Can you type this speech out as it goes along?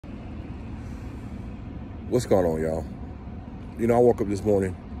What's going on, y'all? You know, I woke up this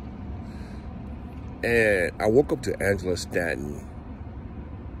morning and I woke up to Angela Stanton,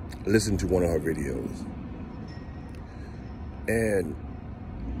 listening to one of her videos. And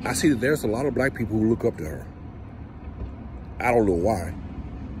I see that there's a lot of black people who look up to her. I don't know why,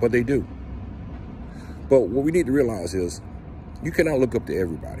 but they do. But what we need to realize is you cannot look up to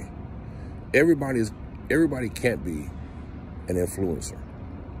everybody. Everybody can't be an influencer.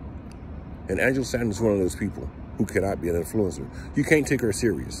 And Angela Stanton is one of those people who cannot be an influencer. You can't take her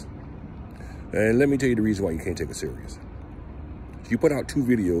serious. And let me tell you the reason why you can't take her serious. She put out 2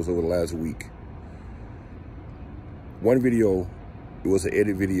 videos over the last week. One video, it was an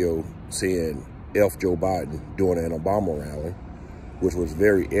edit video saying F Joe Biden during an Obama rally, which was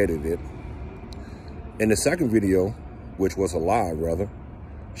very edited. In the second video, which was a live rather,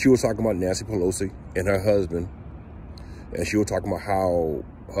 she was talking about Nancy Pelosi and her husband. And she was talking about how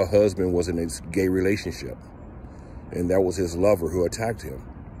her husband was in a gay relationship. And that was his lover who attacked him.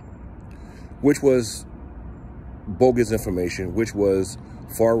 Which was bogus information, which was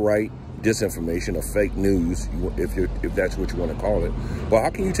far-right disinformation or fake news, if that's what you want to call it. But how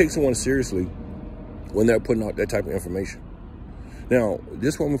can you take someone seriously when they're putting out that type of information? Now,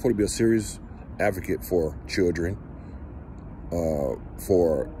 this woman is going to be a serious advocate for children,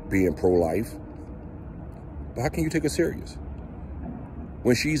 for being pro-life. But how can you take her serious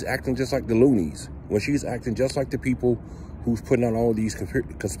when she's acting just like the loonies, when she's acting just like the people who's putting out all these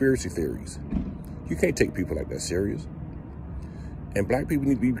conspiracy theories? You can't take people like that serious. And black people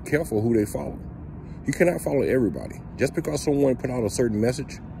need to be careful who they follow. You cannot follow everybody. Just because someone put out a certain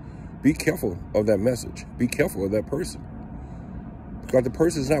message, be careful of that message. Be careful of that person. Because the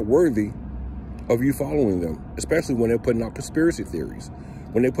person is not worthy of you following them, especially when they're putting out conspiracy theories,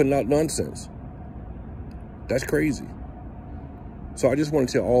 when they're putting out nonsense. That's crazy. So I just want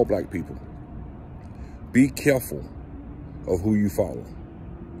to tell all black people, be careful of who you follow.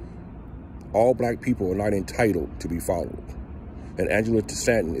 All black people are not entitled to be followed. And Angela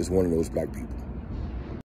Stanton is one of those black people.